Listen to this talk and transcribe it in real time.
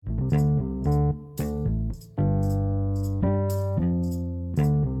Hello,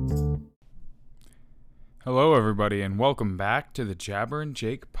 everybody, and welcome back to the Jabber and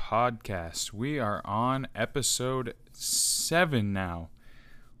Jake podcast. We are on episode 7 now,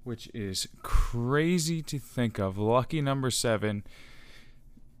 which is crazy to think of. Lucky number 7.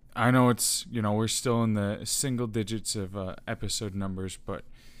 I know it's, we're still in the single digits of episode numbers, but,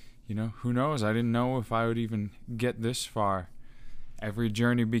 who knows? I didn't know if I would even get this far. Every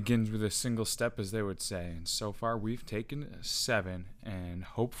journey begins with a single step, as they would say, and so far we've taken 7, and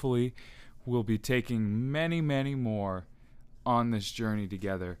hopefully we'll be taking many, many more on this journey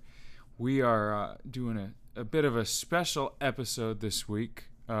together. We are doing a bit of a special episode this week.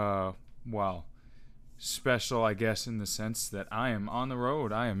 Special, I guess, in the sense that I am on the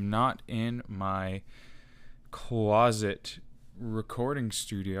road. I am not in my closet recording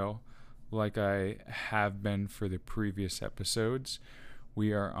studio like I have been for the previous episodes.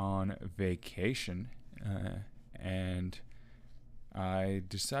 We are on vacation, and I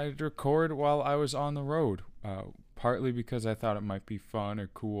decided to record while I was on the road, partly because I thought it might be fun or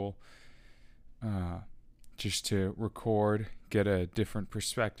cool just to record, get a different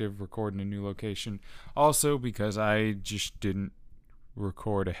perspective, record in a new location. Also because I just didn't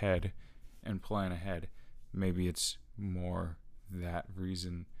record ahead and plan ahead. Maybe it's more that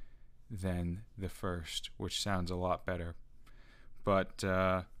reason than the first, which sounds a lot better. But,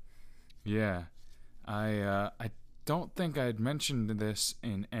 I don't think I had mentioned this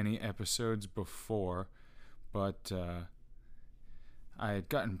in any episodes before, but I had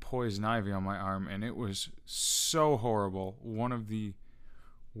gotten poison ivy on my arm, and it was so horrible. One of the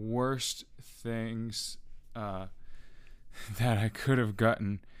worst things that I could have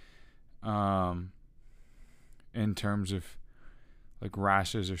gotten in terms of like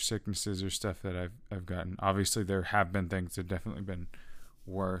rashes or sicknesses or stuff that I've gotten. Obviously, there have been things that have definitely been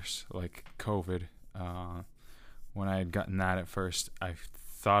worse, like COVID. When I had gotten that at first, I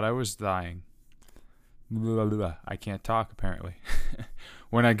thought I was dying. Blah, blah, blah. I can't talk, apparently.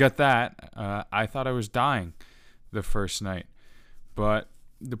 When I got that, I thought I was dying the first night. But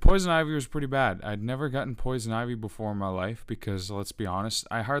the poison ivy was pretty bad. I'd never gotten poison ivy before in my life because, let's be honest,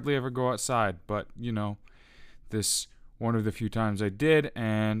 I hardly ever go outside. But, this one of the few times I did,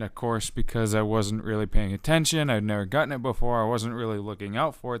 and of course, because I wasn't really paying attention, I'd never gotten it before, I wasn't really looking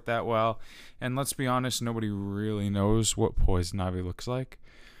out for it that well, and let's be honest, nobody really knows what poison ivy looks like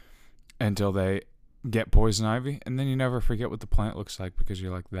until they get poison ivy, and then you never forget what the plant looks like because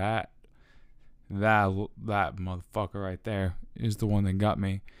you're like, that motherfucker right there is the one that got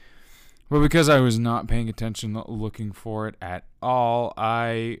me. But because I was not paying attention, not looking for it at all,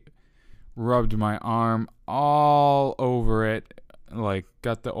 I rubbed my arm all over it, like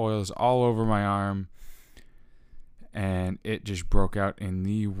got the oils all over my arm, and it just broke out in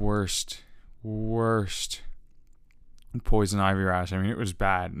the worst poison ivy rash. I mean, it was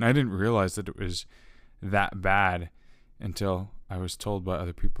bad, and I didn't realize that it was that bad until I was told by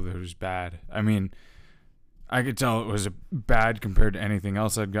other people that it was bad. I mean, I could tell it was bad compared to anything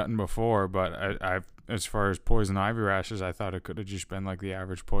else I'd gotten before, but I've as far as poison ivy rashes, I thought it could have just been like the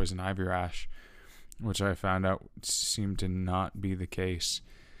average poison ivy rash, which I found out seemed to not be the case.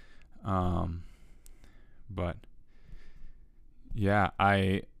 But yeah,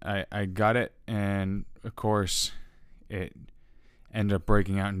 I got it, and of course it ended up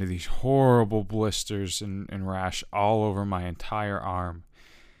breaking out into these horrible blisters and rash all over my entire arm.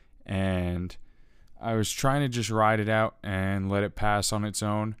 And I was trying to just ride it out and let it pass on its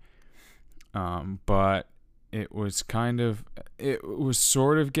own. But it was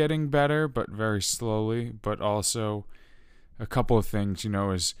sort of getting better, but very slowly. But also a couple of things,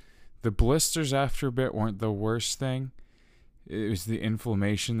 is the blisters after a bit weren't the worst thing. It was the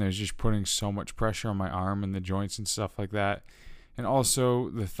inflammation that was just putting so much pressure on my arm and the joints and stuff like that. And also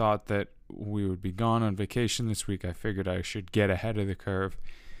the thought that we would be gone on vacation this week, I figured I should get ahead of the curve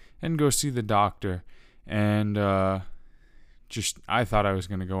and go see the doctor. And I thought I was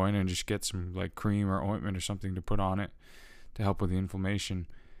going to go in and just get some like cream or ointment or something to put on it to help with the inflammation.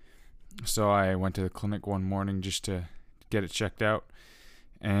 So I went to the clinic one morning just to get it checked out.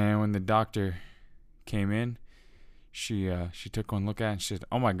 And when the doctor came in, she took one look at it and she said,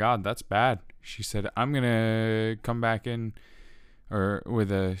 "Oh my God, that's bad." She said, "I'm going to come back in with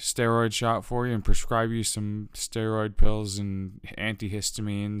a steroid shot for you and prescribe you some steroid pills and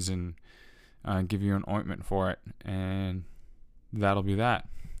antihistamines and give you an ointment for it. And that'll be that."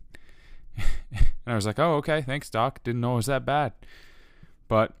 And I was like, "Oh, okay, thanks, doc. Didn't know it was that bad."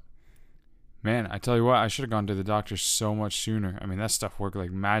 But man, I tell you what, I should have gone to the doctor so much sooner. I mean, that stuff worked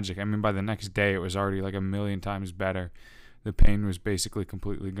like magic. I mean, by the next day, it was already like 1,000,000 times better the pain was basically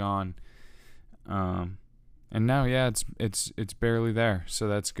completely gone. And now, yeah, it's barely there, so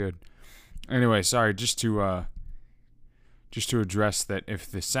that's good. Anyway, sorry, just to address that, if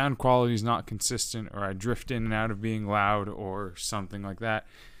the sound quality is not consistent, or I drift in and out of being loud or something like that,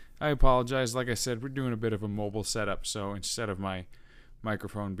 I apologize. Like I said, we're doing a bit of a mobile setup, so instead of my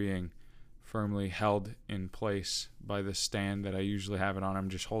microphone being firmly held in place by the stand that I usually have it on, I'm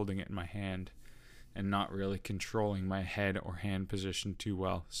just holding it in my hand and not really controlling my head or hand position too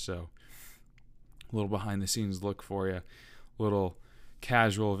well. So a little behind the scenes look for you, a little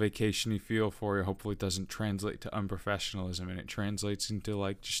casual vacation-y feel for you. Hopefully it doesn't translate to unprofessionalism, and it translates into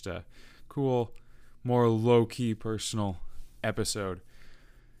like just a cool, more low-key personal episode.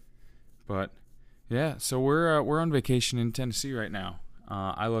 But yeah, so we're on vacation in Tennessee right now.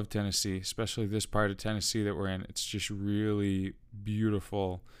 I love Tennessee, especially this part of Tennessee that we're in. It's just really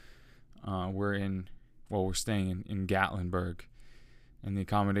beautiful. We're staying in Gatlinburg, and the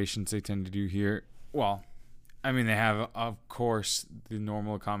accommodations they tend to do here, well, I mean, they have, of course, the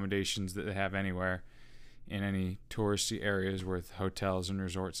normal accommodations that they have anywhere in any touristy areas with hotels and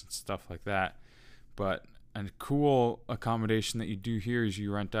resorts and stuff like that. But a cool accommodation that you do here is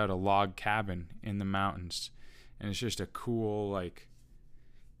you rent out a log cabin in the mountains. And it's just a cool, like,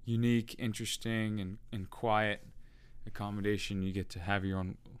 unique, interesting, and quiet accommodation. You get to have your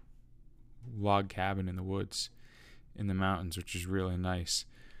own log cabin in the woods in the mountains, which is really nice.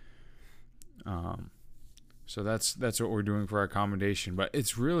 So that's what we're doing for our accommodation. But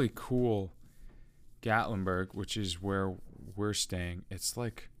it's really cool. Gatlinburg, which is where we're staying, it's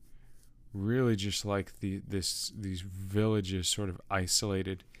like really just like these villages sort of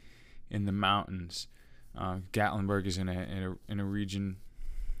isolated in the mountains. Gatlinburg is in a region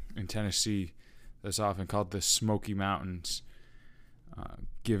in Tennessee that's often called the Smoky Mountains,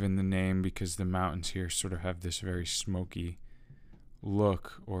 given the name because the mountains here sort of have this very smoky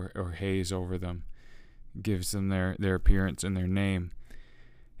look or haze over them. Gives them their appearance and their name.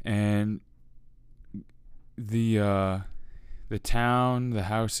 And the town, the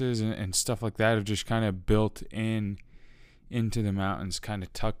houses, and stuff like that are just kind of built into the mountains, kind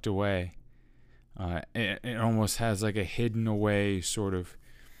of tucked away. It almost has like a hidden away sort of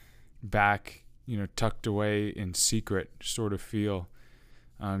back, tucked away in secret sort of feel.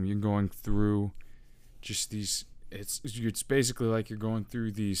 You're going through just these. It's basically like you're going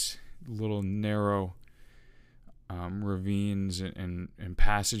through these little narrow ravines and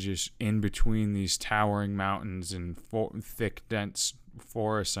passages in between these towering mountains and thick, dense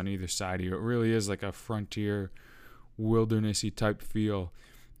forests on either side of you. It really is like a frontier, wildernessy type feel,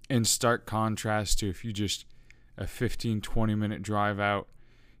 in stark contrast to if you just a 15-20 minute drive out,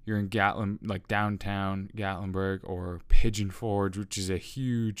 you're in like downtown Gatlinburg or Pigeon Forge, which is a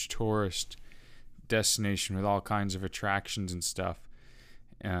huge tourist destination with all kinds of attractions and stuff.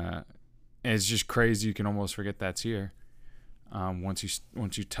 It's just crazy. You can almost forget that's here once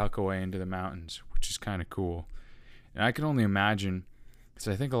you tuck away into the mountains, which is kind of cool. And I can only imagine, because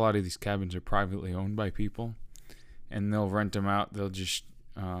I think a lot of these cabins are privately owned by people, and they'll rent them out. They'll just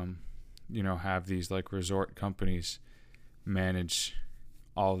have these like resort companies manage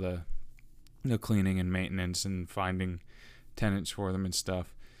all the cleaning and maintenance and finding tenants for them and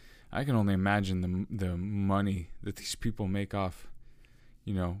stuff. I can only imagine the money that these people make off,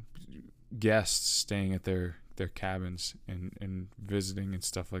 guests staying at their cabins and visiting and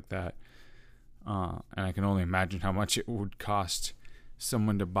stuff like that. And I can only imagine how much it would cost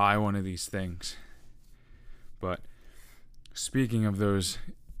someone to buy one of these things. But speaking of those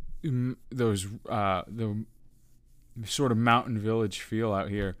the sort of mountain village feel out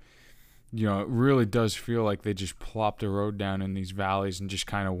here, it really does feel like they just plopped a road down in these valleys and just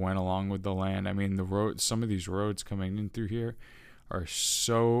kind of went along with the land. I mean, some of these roads coming in through here are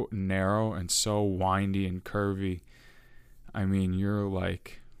so narrow and so windy and curvy. I mean, you're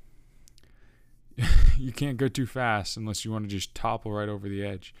like, you can't go too fast unless you want to just topple right over the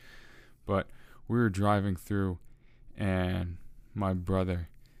edge. But we were driving through, and my brother,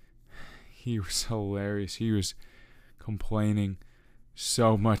 he was hilarious. He was complaining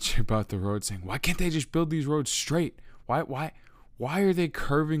so much about the road, saying, why can't they just build these roads straight? Why are they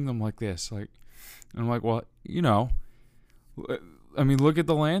curving them like this? Like, and I'm like, well, I mean, look at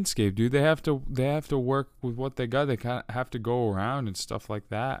the landscape, dude. They have to work with what they got. They kind of have to go around and stuff like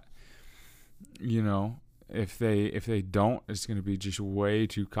that. If they don't, it's going to be just way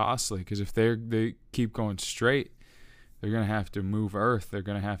too costly. Because if they keep going straight, they're going to have to move earth. They're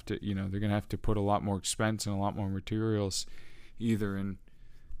going to have to, they're going to have to put a lot more expense and a lot more materials, either in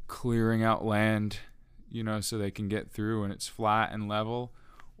clearing out land, so they can get through and it's flat and level,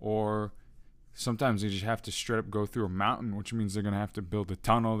 or sometimes they just have to straight up go through a mountain, which means they're going to have to build a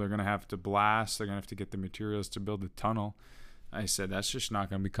tunnel. They're going to have to blast. They're going to have to get the materials to build the tunnel. I said, that's just not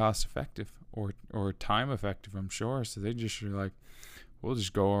going to be cost effective or time effective, I'm sure. So they just are like, we'll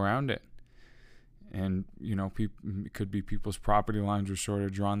just go around it. And, you know, it could be people's property lines were sort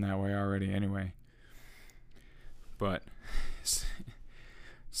of drawn that way already anyway. But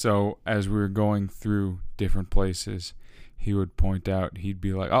so as we were going through different places, he would point out, he'd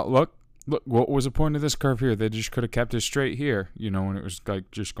be like, oh, look, what was the point of this curve here? They just could have kept it straight here, you know, when it was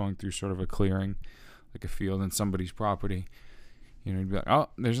like just going through sort of a clearing, like a field in somebody's property. You know, he'd be like, oh,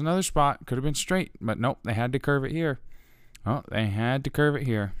 there's another spot. Could have been straight, but nope, they had to curve it here. Oh, they had to curve it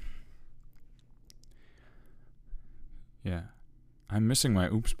here. Yeah. I'm missing my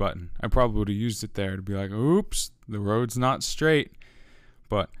oops button. I probably would have used it there to be like, oops, the road's not straight.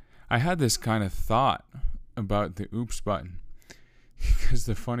 But I had this kind of thought about the oops button. Because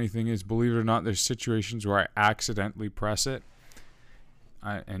the funny thing is, believe it or not, there's situations where I accidentally press it.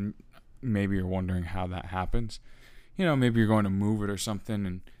 And maybe you're wondering how that happens. You know, maybe you're going to move it or something,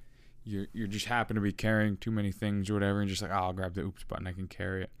 and you just happen to be carrying too many things or whatever, and just like, oh, I'll grab the oops button, I can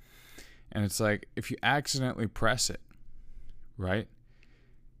carry it. And it's like, if you accidentally press it, right,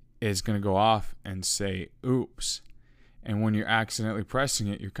 it's going to go off and say, oops. And when you're accidentally pressing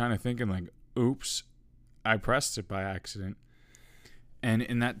it, you're kind of thinking like, oops, I pressed it by accident. And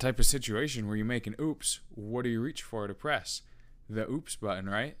in that type of situation where you make an oops, what do you reach for to press? The oops button,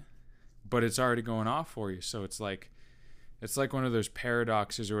 right? But it's already going off for you. So it's like one of those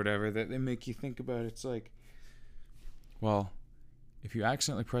paradoxes or whatever that they make you think about. It's like, well, if you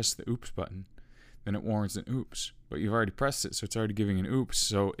accidentally press the oops button, then it warrants an oops. But you've already pressed it, so it's already giving an oops.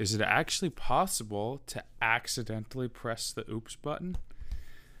 So is it actually possible to accidentally press the oops button?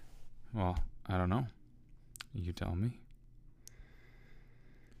 Well, I don't know. You tell me.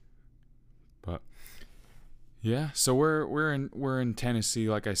 But yeah, so we're in Tennessee.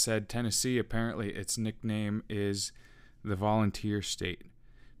 Like I said, Tennessee, apparently its nickname is the Volunteer State.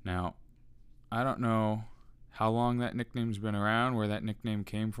 Now, I don't know how long that nickname's been around, where that nickname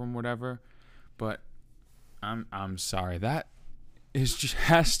came from, whatever, but I'm sorry, that is just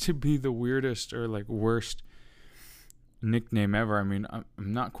has to be the weirdest or like worst nickname ever. I mean, I'm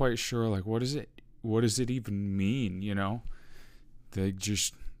not quite sure, like, what does it even mean, you know? They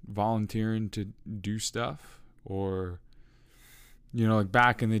just volunteering to do stuff? Or, you know, like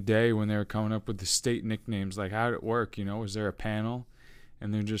back in the day when they were coming up with the state nicknames, like, how did it work? You know, was there a panel?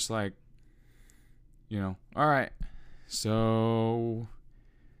 And they're just like, you know, all right, so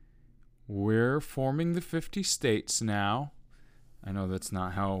we're forming the 50 states now. I know that's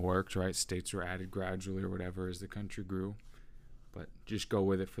not how it worked, right? States were added gradually or whatever as the country grew. But just go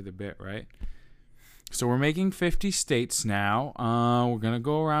with it for the bit, right? So we're making 50 states now. We're going to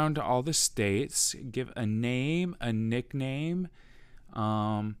go around to all the states, give a name, a nickname,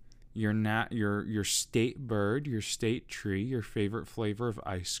 your state bird, your state tree, your favorite flavor of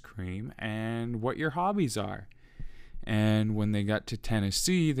ice cream, and what your hobbies are. And when they got to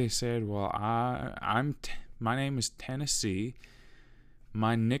Tennessee, they said, well, my name is Tennessee.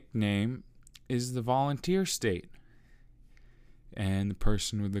 My nickname is the Volunteer State. And the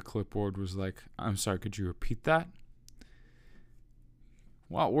person with the clipboard was like, I'm sorry, could you repeat that?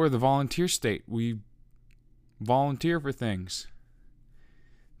 Well, we're the Volunteer State. We volunteer for things.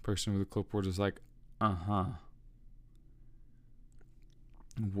 The person with the clipboard was like, uh-huh.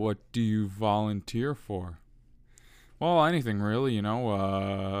 What do you volunteer for? Well, anything really, you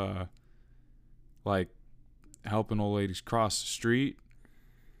know, like helping old ladies cross the street,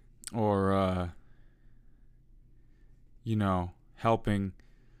 or, you know, helping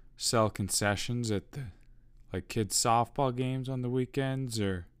sell concessions at the, like, kids' softball games on the weekends,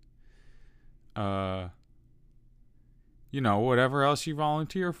 or, you know, whatever else you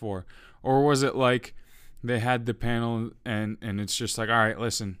volunteer for. Or was it like they had the panel and it's just like, all right,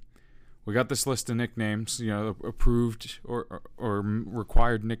 listen, we got this list of nicknames, you know, approved or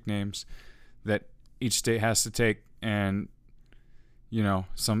required nicknames that each state has to take, and, you know,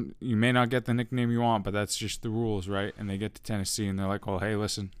 you may not get the nickname you want, but that's just the rules, right? And they get to Tennessee and they're like, well, hey,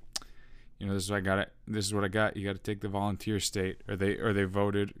 listen, you know, this is what I got. This is what I got. You got to take the Volunteer State. Or they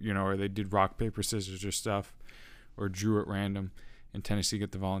voted, you know, or they did rock, paper, scissors or stuff, or drew at random, and Tennessee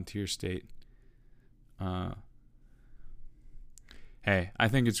got the Volunteer State. Hey, I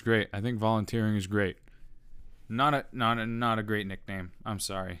think it's great. I think volunteering is great. Not a great nickname. I'm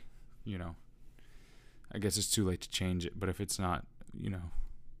sorry. You know, I guess it's too late to change it. But if it's not, you know,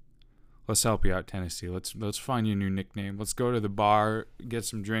 let's help you out, Tennessee. Let's find you a new nickname. Let's go to the bar, get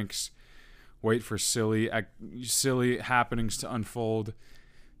some drinks, wait for silly happenings to unfold,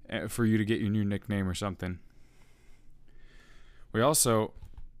 for you to get your new nickname or something.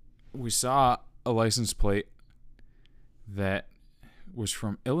 We saw a license plate that was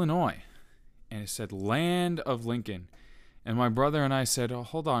from Illinois, and it said Land of Lincoln. And my brother and I said, oh,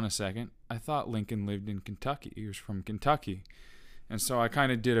 hold on a second. I thought Lincoln lived in Kentucky. He was from Kentucky. And so I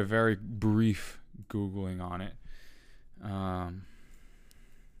kind of did a very brief Googling on it.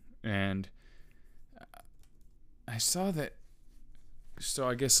 And I saw that, so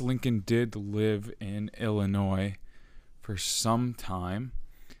I guess Lincoln did live in Illinois for some time.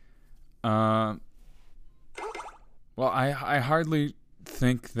 Well, I hardly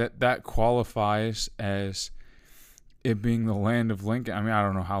think that qualifies as it being the land of Lincoln. I mean, I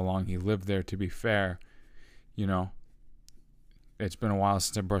don't know how long he lived there, to be fair. You know, it's been a while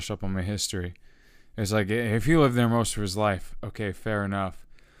since I brushed up on my history. It's like, if he lived there most of his life, okay, fair enough.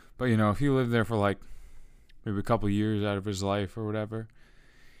 But, you know, if he lived there for like maybe a couple years out of his life or whatever,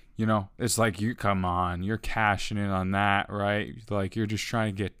 you know, it's like, you come on, you're cashing in on that, right? Like, you're just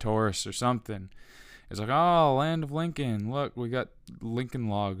trying to get tourists or something. It's like, oh, land of Lincoln. Look, we got Lincoln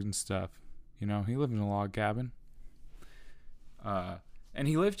logs and stuff. You know, he lived in a log cabin. And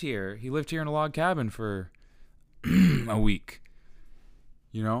he lived here. He lived here in a log cabin for a week.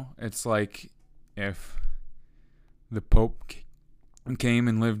 You know, it's like if the Pope came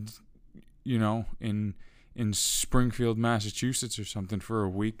and lived, you know, in Springfield, Massachusetts or something for a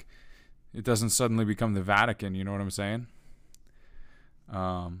week, it doesn't suddenly become the Vatican, you know what I'm saying?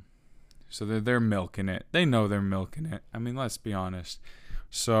 So they're milking it. They know they're milking it. I mean, let's be honest.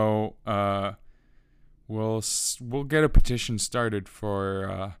 So we'll get a petition started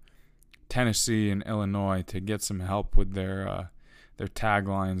for Tennessee and Illinois to get some help with their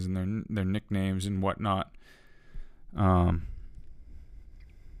taglines and their nicknames and whatnot.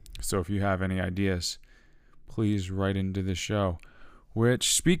 So if you have any ideas, please write into the show.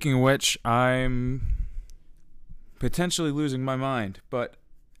 Which, speaking of which, I'm potentially losing my mind. But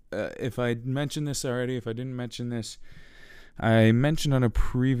if I mentioned this already, if I didn't mention this, I mentioned on a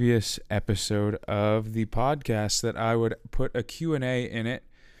previous episode of the podcast that I would put a Q&A in it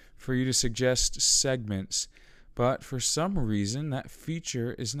for you to suggest segments. But for some reason, that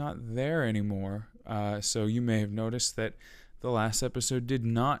feature is not there anymore. So you may have noticed that the last episode did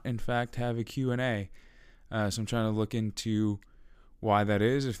not, in fact, have a Q&A. So I'm trying to look into why that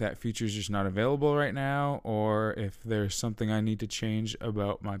is, if that feature is just not available right now, or if there's something I need to change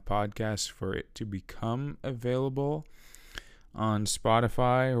about my podcast for it to become available on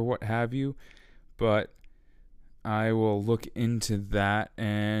Spotify or what have you. But I will look into that,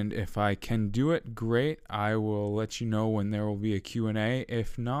 and if I can do it, great. I will let you know when there will be a Q&A.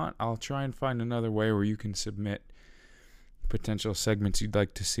 If not, I'll try and find another way where you can submit potential segments you'd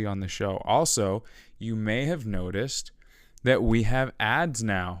like to see on the show. Also, you may have noticed that we have ads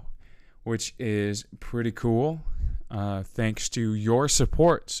now, which is pretty cool. Thanks to your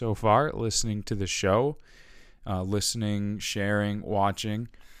support so far, listening to the show, listening, sharing, watching.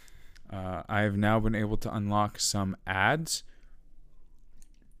 I have now been able to unlock some ads.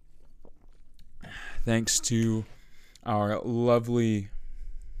 Thanks to our lovely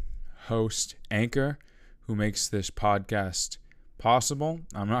host, Anchor, who makes this podcast possible.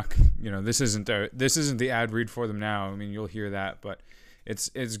 I'm not, this isn't the ad read for them now. I mean, you'll hear that, but it's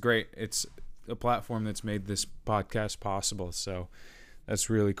great. It's a platform that's made this podcast possible. So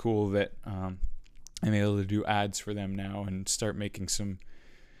that's really cool that I'm able to do ads for them now and start making some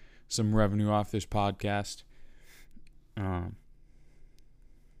revenue off this podcast.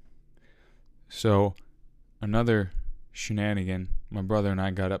 So another shenanigan my brother and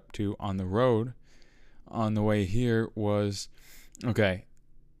I got up to on the road on the way here was, okay,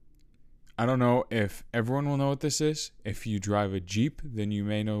 I don't know if everyone will know what this is. If you drive a Jeep, then you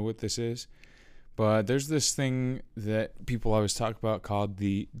may know what this is. But there's this thing that people always talk about called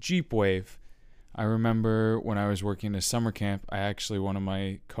the Jeep Wave. I remember when I was working at a summer camp, one of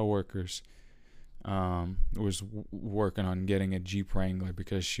my coworkers was working on getting a Jeep Wrangler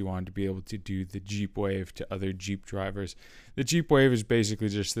because she wanted to be able to do the Jeep Wave to other Jeep drivers. The Jeep Wave is basically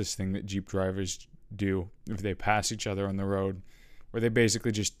just this thing that Jeep drivers do if they pass each other on the road, where they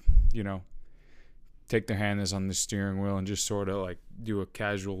basically just, take their hands on the steering wheel and just sort of like do a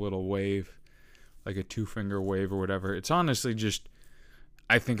casual little wave, like a 2-finger wave or whatever. It's honestly just,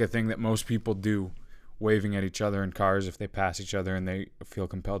 I think, a thing that most people do, waving at each other in cars if they pass each other and they feel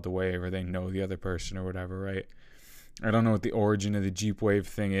compelled to wave or they know the other person or whatever, right? I don't know what the origin of the Jeep Wave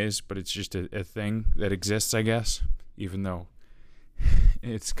thing is, but it's just a thing that exists, I guess, even though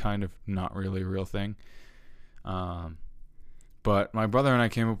it's kind of not really a real thing. But my brother and I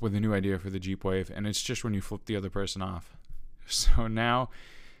came up with a new idea for the Jeep Wave, and it's just when you flip the other person off. So now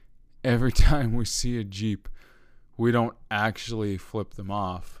every time we see a Jeep, we don't actually flip them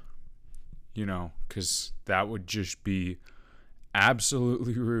off, because that would just be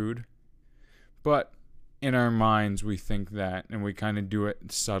absolutely rude. But in our minds, we think that, and we kind of do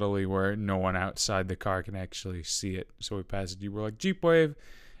it subtly where no one outside the car can actually see it. So we pass a Jeep, we're like, Jeep wave,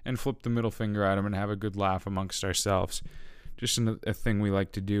 and flip the middle finger at them and have a good laugh amongst ourselves. Just a thing we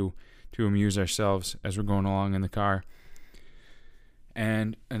like to do to amuse ourselves as we're going along in the car.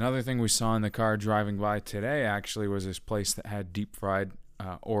 And another thing we saw in the car driving by today actually was this place that had deep fried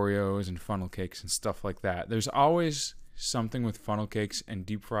Oreos and funnel cakes and stuff like that. There's always something with funnel cakes and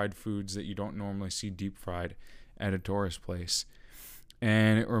deep fried foods that you don't normally see deep fried at a tourist place.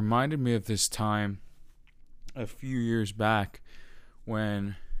 And it reminded me of this time a few years back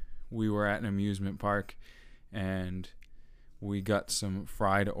when we were at an amusement park and we got some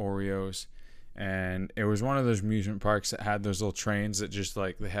fried Oreos. And it was one of those amusement parks that had those little trains that just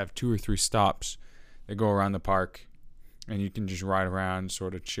they have 2 or 3 stops that go around the park, and you can just ride around,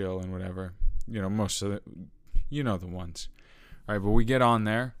 sort of chill and whatever. Most of the ones. All right, but we get on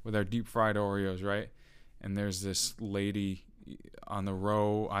there with our deep fried Oreos, right? And there's this lady on the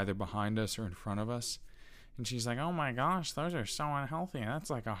row either behind us or in front of us. And she's like, oh my gosh, those are so unhealthy. That's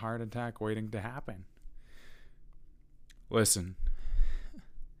like a heart attack waiting to happen. Listen.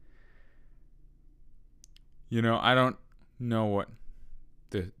 I don't know what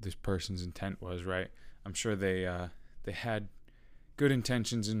this person's intent was, right? I'm sure they had good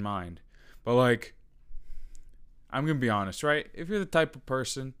intentions in mind. But I'm going to be honest, right? If you're the type of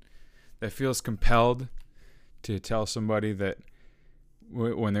person that feels compelled to tell somebody that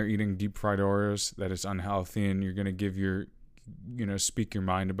when they're eating deep fried Oreos that it's unhealthy and you're going to give speak your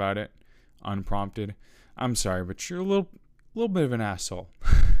mind about it unprompted, I'm sorry, but you're a little bit of an asshole.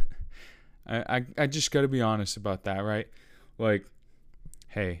 I just got to be honest about that, right?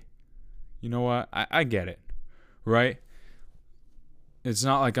 Hey, you know what? I get it, right? It's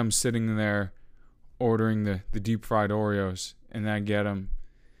not like I'm sitting there ordering the deep fried Oreos and then I get them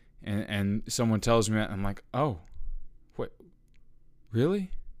and someone tells me that and I'm like, oh, what?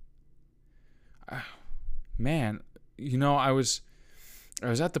 Really? Man, I was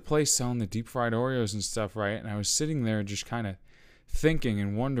at the place selling the deep fried Oreos and stuff, right? And I was sitting there just kind of thinking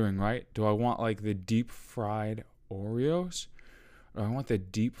and wondering, right? Do I want the deep fried Oreos? Or I want the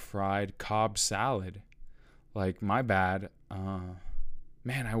deep fried Cobb salad? My bad.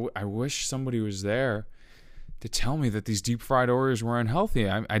 Man, I wish somebody was there to tell me that these deep fried Oreos were unhealthy.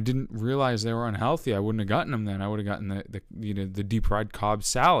 I didn't realize they were unhealthy. I wouldn't have gotten them then. I would have gotten the deep fried Cobb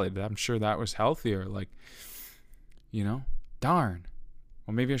salad. I'm sure that was healthier. Darn.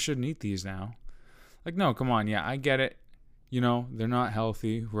 Well, maybe I shouldn't eat these now. No, come on. Yeah, I get it. They're not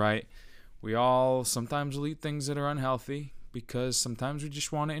healthy, right? We all sometimes will eat things that are unhealthy because sometimes we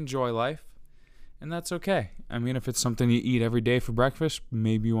just want to enjoy life, and that's okay. I mean, if it's something you eat every day for breakfast,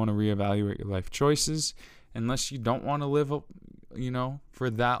 maybe you want to reevaluate your life choices. Unless you don't want to live, for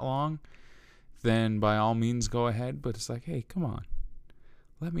that long, then by all means go ahead. But it's hey, come on.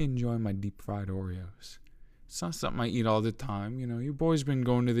 Let me enjoy my deep fried Oreos. It's not something I eat all the time. Your boy's been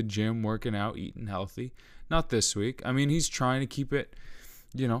going to the gym, working out, eating healthy. Not this week. I mean, he's trying to keep it,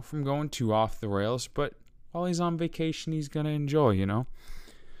 from going too off the rails. But while he's on vacation, he's going to enjoy,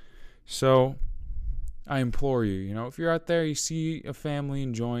 So I implore you, if you're out there, you see a family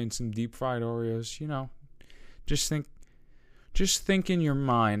enjoying some deep fried Oreos, just think in your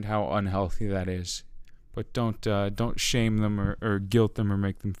mind how unhealthy that is. But don't shame them or guilt them or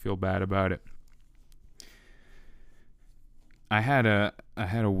make them feel bad about it. I had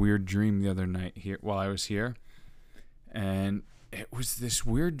a weird dream the other night here while I was here, and it was this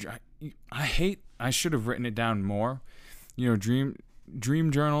weird. I should have written it down more. Dream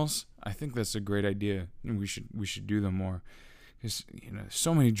journals. I think that's a great idea, and we should do them more. Because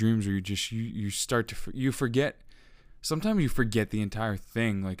so many dreams where you start to forget. Sometimes you forget the entire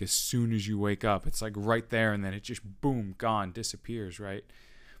thing. As soon as you wake up, it's right there, and then it just boom, gone, disappears, right?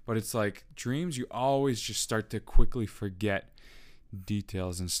 But it's dreams. You always just start to quickly forget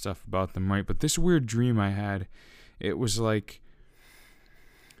details and stuff about them, right? But this weird dream I had, it was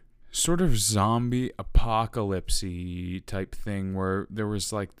sort of zombie apocalypse-y type thing where there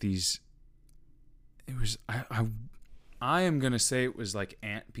was these. It was I am gonna say it was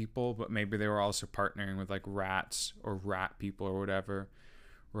ant people, but maybe they were also partnering with rats or rat people or whatever,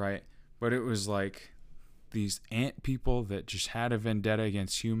 right? But it was these ant people that just had a vendetta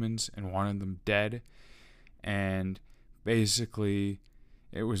against humans and wanted them dead, and basically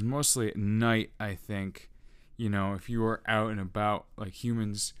it was mostly at night, I think. If you were out and about,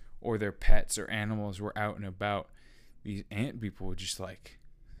 humans or their pets or animals were out and about, these ant people would just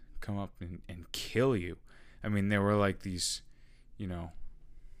come up and kill you. I mean, they were like these, you know,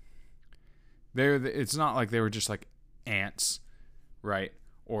 it's not like they were just like ants, right?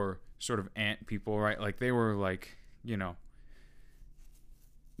 Or sort of ant people, right? Like they were like, you know,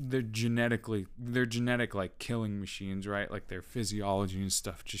 they're genetic like killing machines, right? Like their physiology and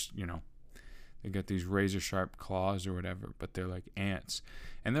stuff, just, you know, they got these razor sharp claws or whatever, but they're like ants.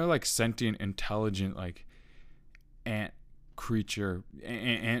 And they're like sentient, intelligent, like ant creature,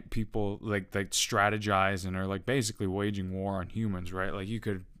 ant people, like strategize and are like basically waging war on humans, right? Like you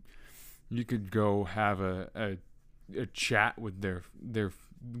could go have a chat with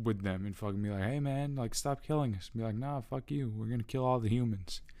with them and fucking be like, hey man, like stop killing us. Be like, nah, fuck you, we're gonna kill all the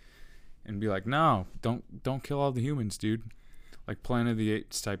humans. And be like, no, don't kill all the humans, dude. Like Planet of the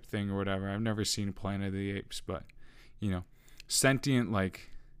Apes type thing or whatever. I've never seen Planet of the Apes, but, you know, sentient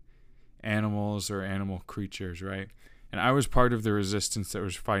like animals or animal creatures, right? And I was part of the resistance that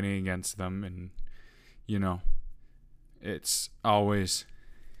was fighting against them, and, you know, it's always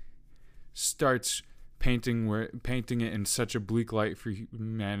starts painting it in such a bleak light for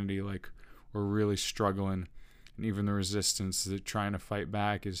humanity, like we're really struggling, and even the resistance that trying to fight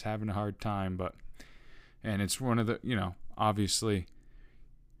back is having a hard time. But, and it's one of the, you know, obviously,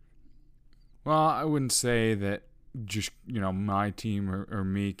 well, I wouldn't say that just, you know, my team or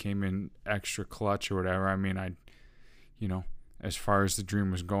me came in extra clutch or whatever. I mean, you know, as far as the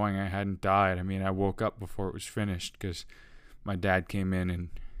dream was going, I hadn't died. I mean, I woke up before it was finished because my dad came in and,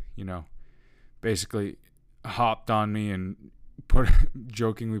 you know, basically hopped on me and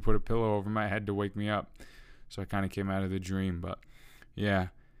jokingly put a pillow over my head to wake me up. So I kind of came out of the dream. But yeah,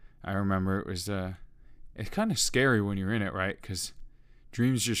 I remember it was it's kind of scary when you're in it, right? Because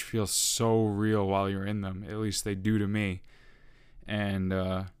dreams just feel so real while you're in them. At least they do to me. And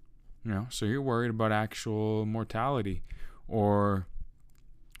you know, so you're worried about actual mortality. Or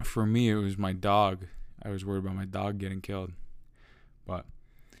for me, it was my dog. I was worried about my dog getting killed. But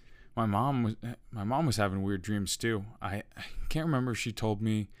my mom was having weird dreams too. I can't remember if she told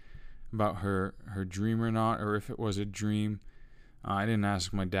me about her dream or not, or if it was a dream. I didn't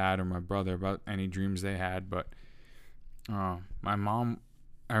ask my dad or my brother about any dreams they had, but my mom,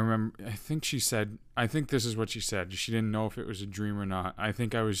 I think this is what she said. She didn't know if it was a dream or not. I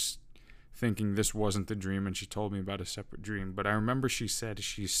think I was thinking this wasn't the dream, and she told me about a separate dream. But I remember she said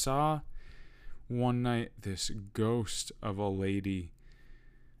she saw one night this ghost of a lady,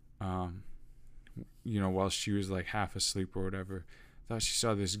 you know, while she was like half asleep or whatever. Thought she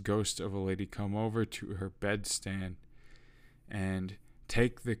saw this ghost of a lady come over to her bedstand and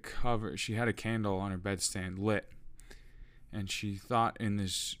take the cover. She had a candle on her bedstand lit, and she thought in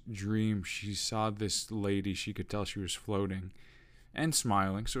this dream she saw this lady. She could tell she was floating and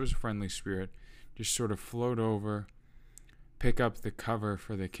smiling, so it was a friendly spirit. Just sort of float over, pick up the cover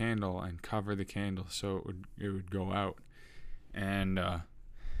for the candle, and cover the candle so it would go out. And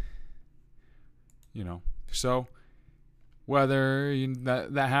you know, so whether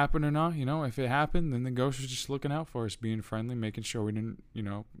that happened or not, you know, if it happened, then the ghost was just looking out for us, being friendly, making sure we didn't, you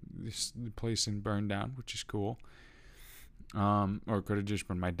know, the place didn't burn down, which is cool. Or it could have just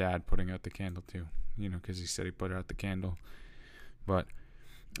been my dad putting out the candle too, you know, because he said he put out the candle. But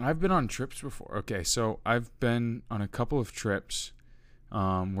I've been on trips before. Okay, so I've been on a couple of trips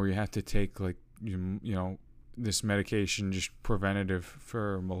where you have to take like you know, this medication just preventative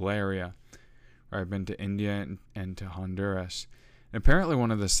for malaria. I've been to India and to Honduras. And apparently one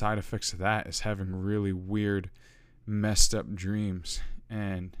of the side effects of that is having really weird, messed up dreams.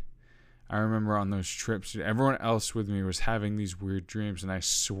 And I remember on those trips, everyone else with me was having these weird dreams, and I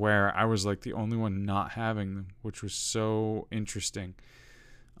swear I was like the only one not having them, which was so interesting.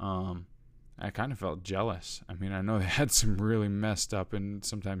 I kind of felt jealous. I mean, I know they had some really messed up and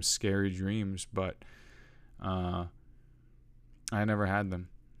sometimes scary dreams, but I never had them.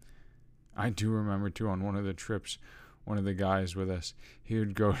 I do remember too, on one of the trips, one of the guys with us, he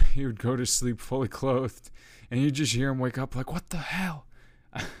would go to sleep fully clothed, and you'd just hear him wake up like, what the hell?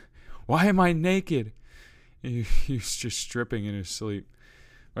 Why am I naked? He was just stripping in his sleep.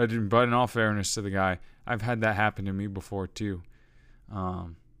 But in all fairness to the guy, I've had that happen to me before too.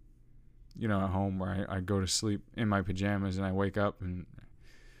 You know, at home where I go to sleep in my pajamas and I wake up and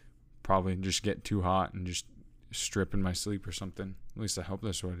probably just get too hot and just strip in my sleep or something. At least I hope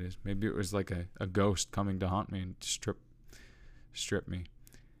that's what it is. Maybe it was like a ghost coming to haunt me and strip me.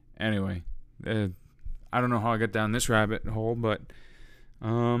 Anyway, I don't know how I got down this rabbit hole, but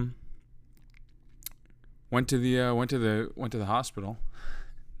went to the hospital.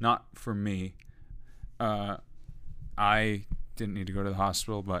 Not for me. I didn't need to go to the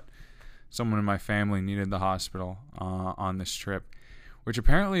hospital, but someone in my family needed the hospital on this trip. which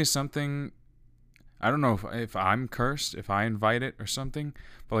apparently is something. I don't know if I'm cursed, if I invite it or something,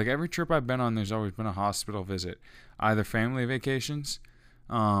 but like every trip I've been on, there's always been a hospital visit, either family vacations,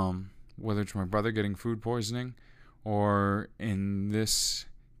 whether it's my brother getting food poisoning, or in this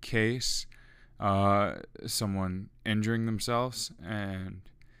case, someone injuring themselves.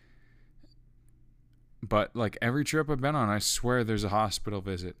 But like every trip I've been on, I swear there's a hospital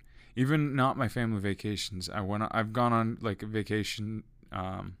visit. Even not my family vacations. I've gone on like a vacation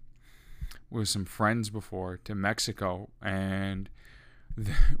with some friends before to Mexico, and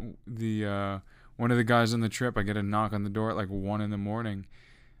the one of the guys on the trip, I get a knock on the door at like 1 a.m.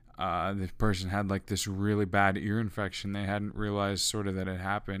 This person had like this really bad ear infection. They hadn't realized sort of that it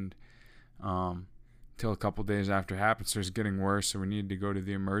happened till a couple days after it happened. So it was getting worse, so we needed to go to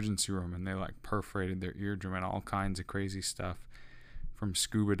the emergency room, and they like perforated their eardrum and all kinds of crazy stuff from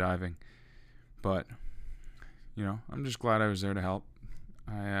scuba diving. But I'm just glad I was there to help.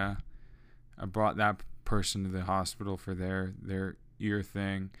 I brought that person to the hospital for their ear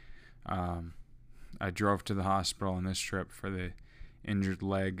thing. I drove to the hospital on this trip for the injured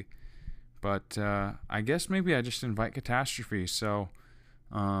leg. But I guess maybe I just invite catastrophe. So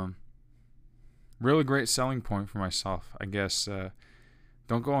really great selling point for myself. I guess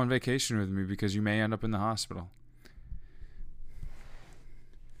don't go on vacation with me because you may end up in the hospital.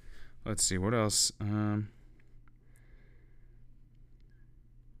 Let's see, what else?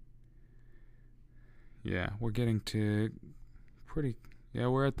 Yeah, we're getting to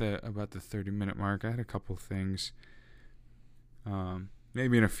we're at about the 30-minute mark. I had a couple things.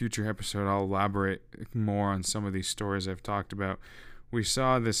 Maybe in a future episode I'll elaborate more on some of these stories I've talked about. We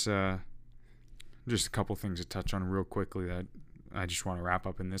saw this, just a couple things to touch on real quickly that I just want to wrap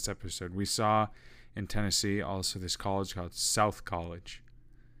up in this episode. We saw in Tennessee also this college called South College.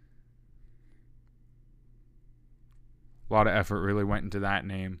 A lot of effort really went into that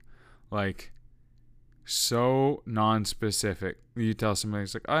name. Like, so non-specific. You tell somebody,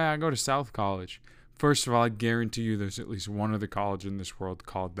 it's like, oh yeah, I go to South College. First of all, I guarantee you there's at least one other college in this world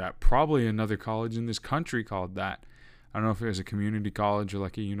called that. Probably another college in this country called that. I don't know if it was a community college or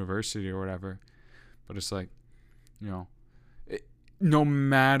like a university or whatever. But it's like, no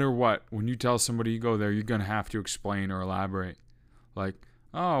matter what, when you tell somebody you go there, you're going to have to explain or elaborate. Like,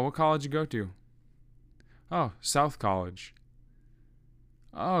 oh, what college you go to? Oh, South College.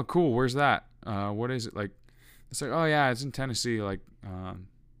 Oh, cool. Where's that? What is it? Like, it's like, oh yeah, it's in Tennessee. Like, I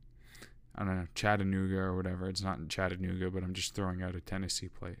don't know, Chattanooga or whatever. It's not in Chattanooga, but I'm just throwing out a Tennessee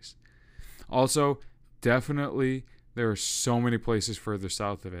place. Also, definitely, there are so many places further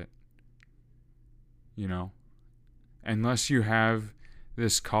south of it. Unless you have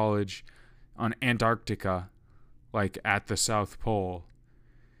this college on Antarctica, like at the South Pole,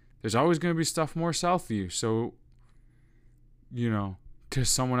 there's always going to be stuff more south of you. So, to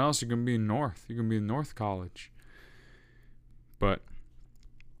someone else, you're going to be north. You're going to be in North College. But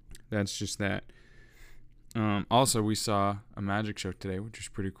that's just that. Also, we saw a magic show today, which was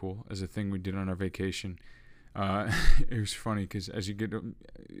pretty cool, as a thing we did on our vacation. It was funny because as you get, at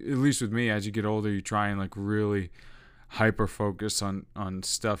least with me, as you get older, you try and like really hyper focus on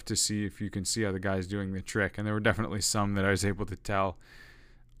stuff to see if you can see how the guy's doing the trick. And there were definitely some that I was able to tell,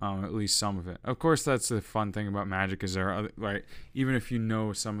 at least some of it. Of course, that's the fun thing about magic is there are other, right? Even if you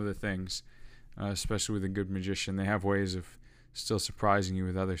know some of the things, especially with a good magician, they have ways of still surprising you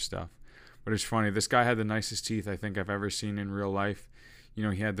with other stuff. But it's funny. This guy had the nicest teeth I think I've ever seen in real life. He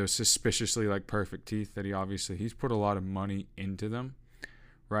had those suspiciously like perfect teeth that he's put a lot of money into them,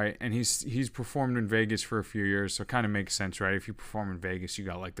 right? And he's performed in Vegas for a few years, so it kind of makes sense, right? If you perform in Vegas, you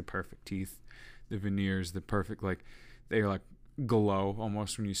got like the perfect teeth, the veneers, the perfect, like they like glow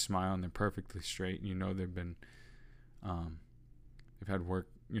almost when you smile, and they're perfectly straight. They've been, they've had work.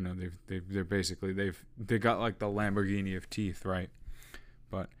 They're basically they got like the Lamborghini of teeth, right?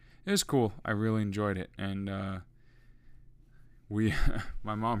 But it was cool. I really enjoyed it, and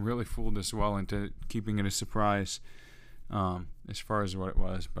my mom really fooled us well into keeping it a surprise, as far as what it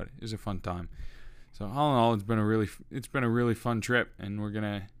was, but it was a fun time. So all in all, it's been a really fun trip, and we're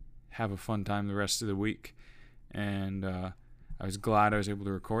gonna have a fun time the rest of the week. And I was glad I was able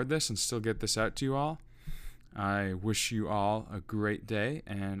to record this and still get this out to you all. I wish you all a great day,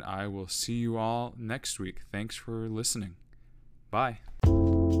 and I will see you all next week. Thanks for listening. Bye.